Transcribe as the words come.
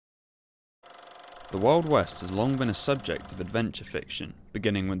The Wild West has long been a subject of adventure fiction,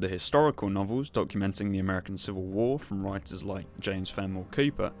 beginning with the historical novels documenting the American Civil War from writers like James Fenimore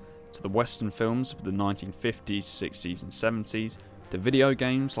Cooper, to the western films of the 1950s, 60s and 70s, to video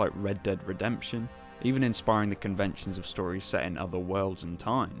games like Red Dead Redemption, even inspiring the conventions of stories set in other worlds and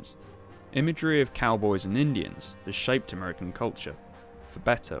times. Imagery of cowboys and Indians has shaped American culture, for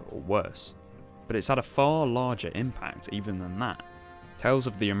better or worse, but it's had a far larger impact even than that. Tales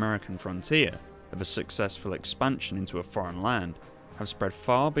of the American frontier, of a successful expansion into a foreign land, have spread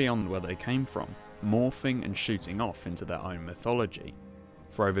far beyond where they came from, morphing and shooting off into their own mythology.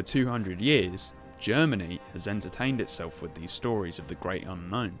 For over 200 years, Germany has entertained itself with these stories of the great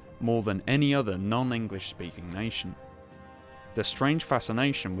unknown, more than any other non-English speaking nation. Their strange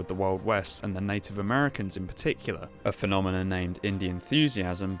fascination with the Wild West and the Native Americans in particular, a phenomenon named Indian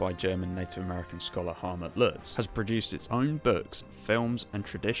enthusiasm by German Native American scholar Harmut Lutz, has produced its own books, films and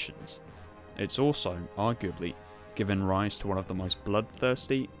traditions. It's also, arguably, given rise to one of the most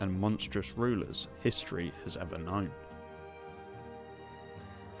bloodthirsty and monstrous rulers history has ever known.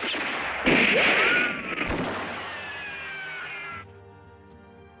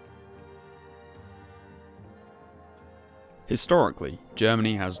 Historically,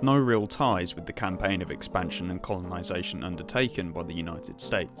 Germany has no real ties with the campaign of expansion and colonisation undertaken by the United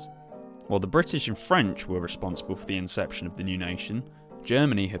States. While the British and French were responsible for the inception of the new nation,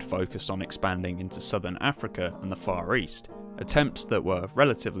 Germany had focused on expanding into southern Africa and the Far East, attempts that were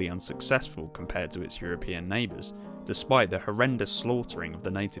relatively unsuccessful compared to its European neighbours, despite the horrendous slaughtering of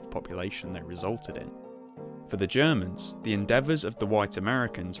the native population they resulted in. For the Germans, the endeavours of the white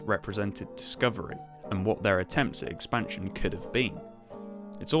Americans represented discovery and what their attempts at expansion could have been.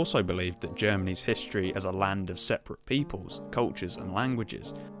 It's also believed that Germany's history as a land of separate peoples, cultures and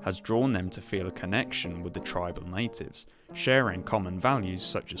languages has drawn them to feel a connection with the tribal natives, sharing common values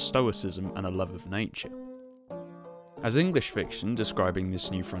such as stoicism and a love of nature. As English fiction describing this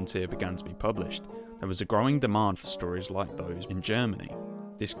new frontier began to be published, there was a growing demand for stories like those in Germany.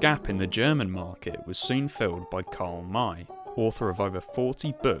 This gap in the German market was soon filled by Karl May, author of over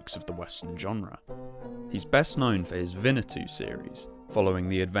 40 books of the Western genre. He's best known for his Winnetou series, following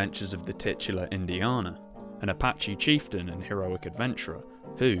the adventures of the titular Indianer, an Apache chieftain and heroic adventurer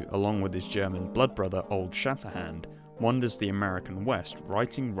who, along with his German blood brother Old Shatterhand, wanders the American West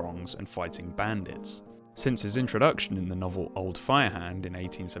righting wrongs and fighting bandits. Since his introduction in the novel Old Firehand in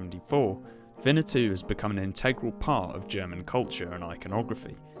 1874, Winnetou has become an integral part of German culture and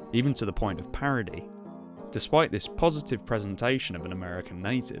iconography, even to the point of parody. Despite this positive presentation of an American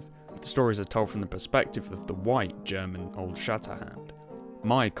native, the stories are told from the perspective of the white German Old Shatterhand.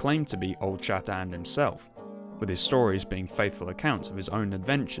 May claimed to be Old Shatterhand himself, with his stories being faithful accounts of his own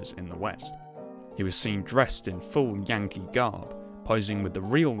adventures in the West. He was seen dressed in full Yankee garb, posing with the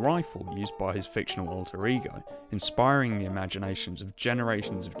real rifle used by his fictional alter ego, inspiring the imaginations of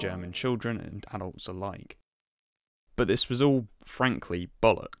generations of German children and adults alike. But this was all, frankly,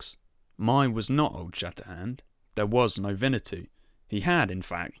 bollocks. May was not Old Shatterhand. There was no Winnetou. He had, in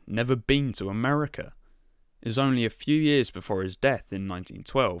fact, never been to America. It was only a few years before his death in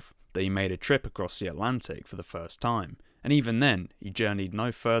 1912 that he made a trip across the Atlantic for the first time, and even then he journeyed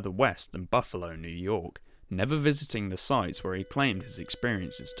no further west than Buffalo, New York, never visiting the sites where he claimed his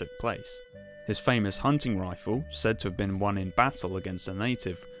experiences took place. His famous hunting rifle, said to have been won in battle against a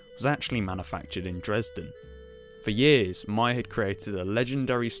native, was actually manufactured in Dresden. For years, May had created a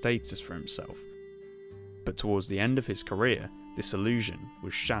legendary status for himself, but towards the end of his career, this illusion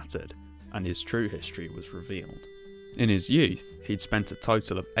was shattered, and his true history was revealed. In his youth, he'd spent a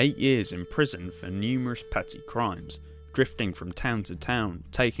total of 8 years in prison for numerous petty crimes, drifting from town to town,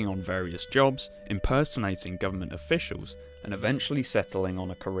 taking on various jobs, impersonating government officials, and eventually settling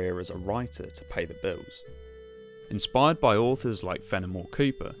on a career as a writer to pay the bills. Inspired by authors like Fenimore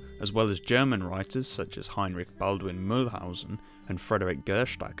Cooper, as well as German writers such as Heinrich Baldwin Mühlhausen and Friedrich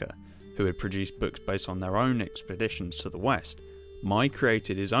Gerstacker, who had produced books based on their own expeditions to the West, May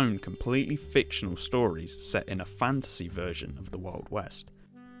created his own completely fictional stories set in a fantasy version of the Wild West,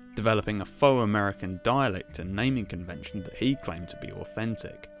 developing a faux American dialect and naming convention that he claimed to be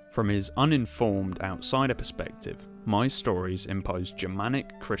authentic. From his uninformed outsider perspective, May's stories imposed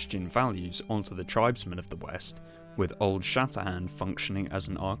Germanic Christian values onto the tribesmen of the West, with Old Shatterhand functioning as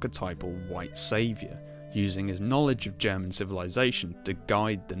an archetypal white saviour, using his knowledge of German civilization to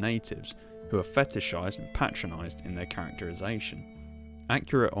guide the natives, who are fetishised and patronised in their characterisation.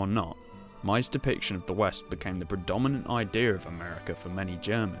 Accurate or not, May's depiction of the West became the predominant idea of America for many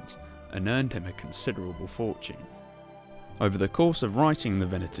Germans, and earned him a considerable fortune. Over the course of writing the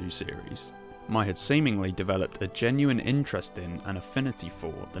Winnetou series, Mai had seemingly developed a genuine interest in and affinity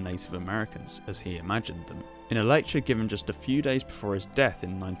for the Native Americans as he imagined them. In a lecture given just a few days before his death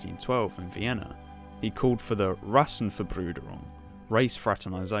in 1912 in Vienna, he called for the Rassenverbruderung, race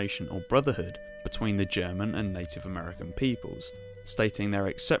fraternization or brotherhood between the German and Native American peoples, stating their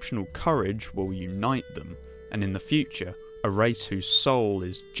exceptional courage will unite them, and in the future, a race whose soul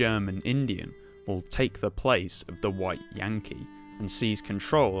is German Indian will take the place of the white Yankee and seize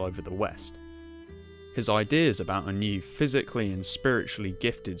control over the West. His ideas about a new physically and spiritually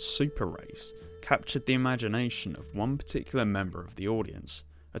gifted super race captured the imagination of one particular member of the audience,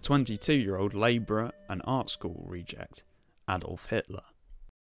 a 22-year-old labourer and art school reject, Adolf Hitler.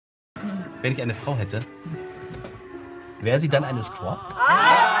 Wenn ich eine Frau hätte, wäre sie dann eine Squaw?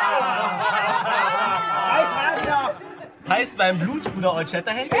 Heißt mein Blutsbruder Old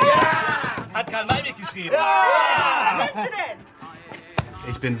Shatterhand? Ja! Hat Karl May mitgeschrieben? Ja! Was sind Sie denn?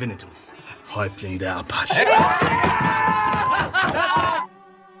 Ich bin Winnetou, Häuptling der Apache.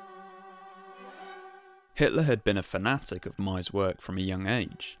 Hitler had been a fanatic of Mai's work from a young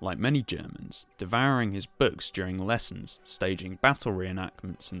age, like many Germans, devouring his books during lessons, staging battle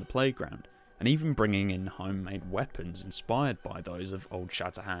reenactments in the playground, and even bringing in homemade weapons inspired by those of Old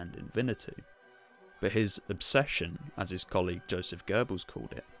Shatterhand and Winnetou. But his obsession, as his colleague Joseph Goebbels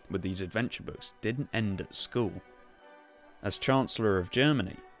called it, with these adventure books didn't end at school. As Chancellor of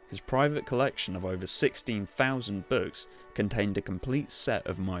Germany, his private collection of over 16,000 books contained a complete set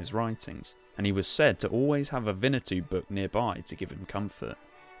of Mai's writings, and he was said to always have a Winnetou book nearby to give him comfort.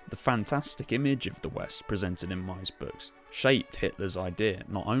 The fantastic image of the West presented in Mai's books shaped Hitler's idea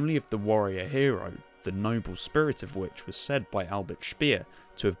not only of the warrior hero, the noble spirit of which was said by Albert Speer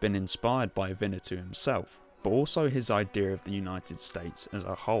to have been inspired by Winnetou himself, but also his idea of the United States as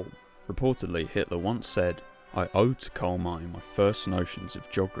a whole. Reportedly, Hitler once said, "I owe to Karl May my first notions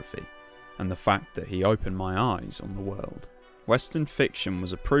of geography, and the fact that he opened my eyes on the world." Western fiction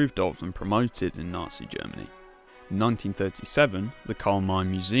was approved of and promoted in Nazi Germany. In 1937, the Karl May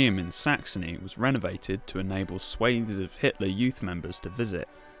Museum in Saxony was renovated to enable swathes of Hitler Youth members to visit,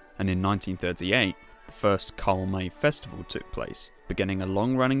 and in 1938, the first Karl May Festival took place, beginning a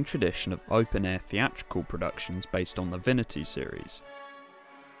long-running tradition of open-air theatrical productions based on the Winnetou series.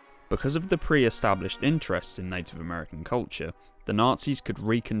 Because of the pre-established interest in Native American culture, the Nazis could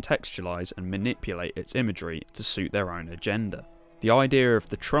recontextualize and manipulate its imagery to suit their own agenda. The idea of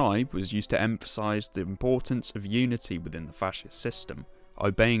the tribe was used to emphasize the importance of unity within the fascist system,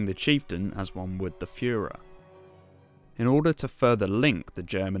 obeying the chieftain as one would the Führer. In order to further link the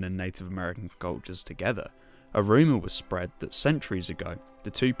German and Native American cultures together, a rumour was spread that centuries ago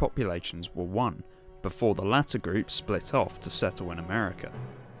the two populations were one, before the latter group split off to settle in America.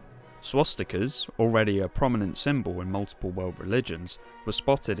 Swastikas, already a prominent symbol in multiple world religions, were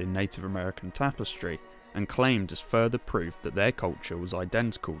spotted in Native American tapestry and claimed as further proof that their culture was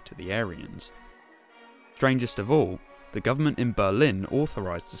identical to the Aryans. Strangest of all, the government in Berlin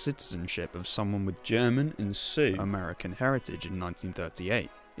authorised the citizenship of someone with German and Sioux American heritage in 1938,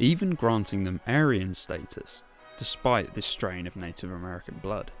 even granting them Aryan status, despite this strain of Native American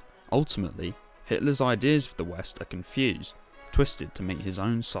blood. Ultimately, Hitler's ideas of the West are confused, twisted to meet his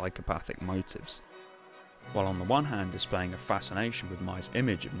own psychopathic motives. While on the one hand displaying a fascination with Mai's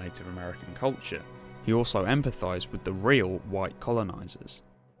image of Native American culture, he also empathised with the real white colonisers.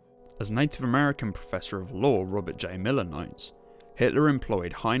 As Native American professor of law Robert J. Miller notes, Hitler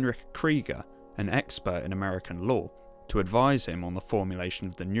employed Heinrich Krieger, an expert in American law, to advise him on the formulation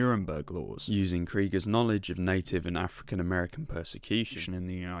of the Nuremberg laws, using Krieger's knowledge of Native and African American persecution in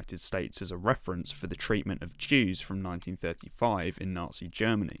the United States as a reference for the treatment of Jews from 1935 in Nazi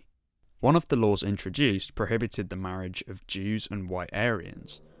Germany. One of the laws introduced prohibited the marriage of Jews and white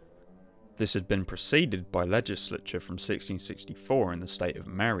Aryans. This had been preceded by legislature from 1664 in the state of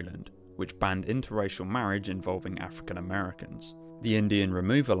Maryland, which banned interracial marriage involving African Americans. The Indian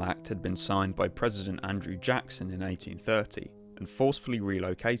Removal Act had been signed by President Andrew Jackson in 1830 and forcefully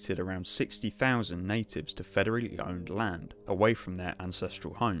relocated around 60,000 natives to federally owned land, away from their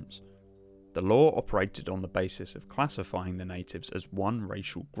ancestral homes. The law operated on the basis of classifying the natives as one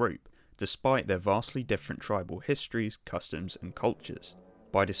racial group, despite their vastly different tribal histories, customs and cultures.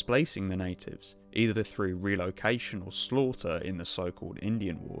 By displacing the natives, either through relocation or slaughter in the so-called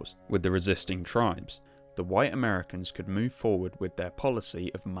Indian Wars with the resisting tribes, the white Americans could move forward with their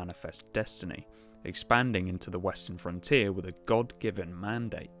policy of manifest destiny, expanding into the western frontier with a God-given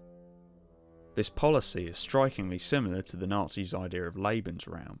mandate. This policy is strikingly similar to the Nazis' idea of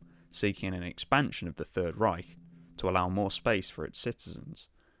Lebensraum, seeking an expansion of the Third Reich to allow more space for its citizens,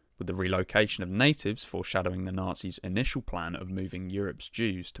 with the relocation of natives foreshadowing the Nazis' initial plan of moving Europe's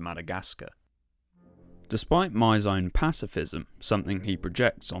Jews to Madagascar. Despite Mai's own pacifism, something he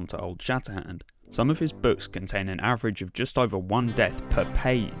projects onto Old Shatterhand, some of his books contain an average of just over 1 death per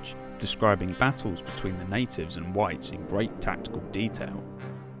page, describing battles between the natives and whites in great tactical detail.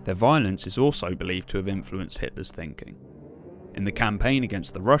 Their violence is also believed to have influenced Hitler's thinking. In the campaign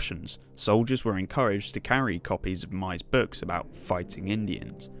against the Russians, soldiers were encouraged to carry copies of Mai's books about fighting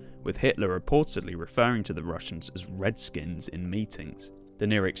Indians, with Hitler reportedly referring to the Russians as Redskins in meetings. The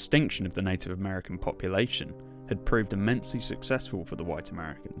near extinction of the Native American population had proved immensely successful for the white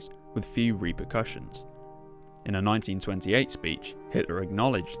Americans, with few repercussions. In a 1928 speech, Hitler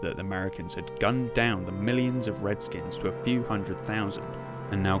acknowledged that the Americans had gunned down the millions of Redskins to a few 100,000,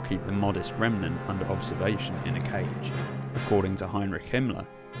 and now keep the modest remnant under observation in a cage. According to Heinrich Himmler,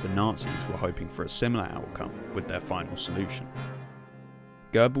 the Nazis were hoping for a similar outcome with their final solution.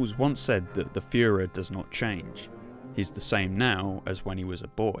 Goebbels once said that the Führer does not change. He's the same now as when he was a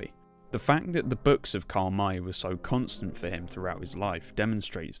boy. The fact that the books of Karl May were so constant for him throughout his life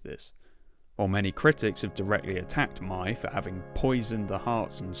demonstrates this. While many critics have directly attacked May for having poisoned the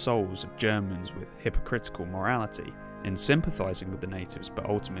hearts and souls of Germans with hypocritical morality, in sympathising with the natives but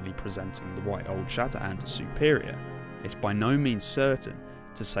ultimately presenting the white Old Shatterhand as superior, it's by no means certain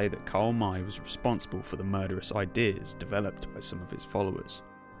to say that Karl May was responsible for the murderous ideas developed by some of his followers.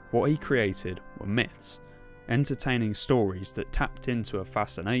 What he created were myths, entertaining stories that tapped into a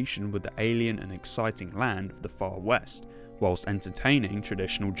fascination with the alien and exciting land of the Far West, whilst entertaining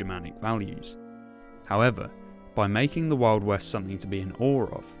traditional Germanic values. However, by making the Wild West something to be in awe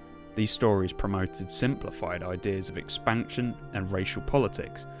of, these stories promoted simplified ideas of expansion and racial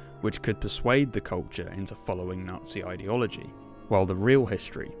politics, which could persuade the culture into following Nazi ideology, while the real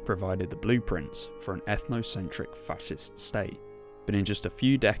history provided the blueprints for an ethnocentric fascist state. But in just a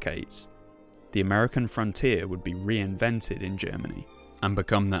few decades, the American frontier would be reinvented in Germany and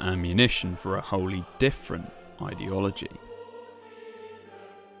become the ammunition for a wholly different ideology.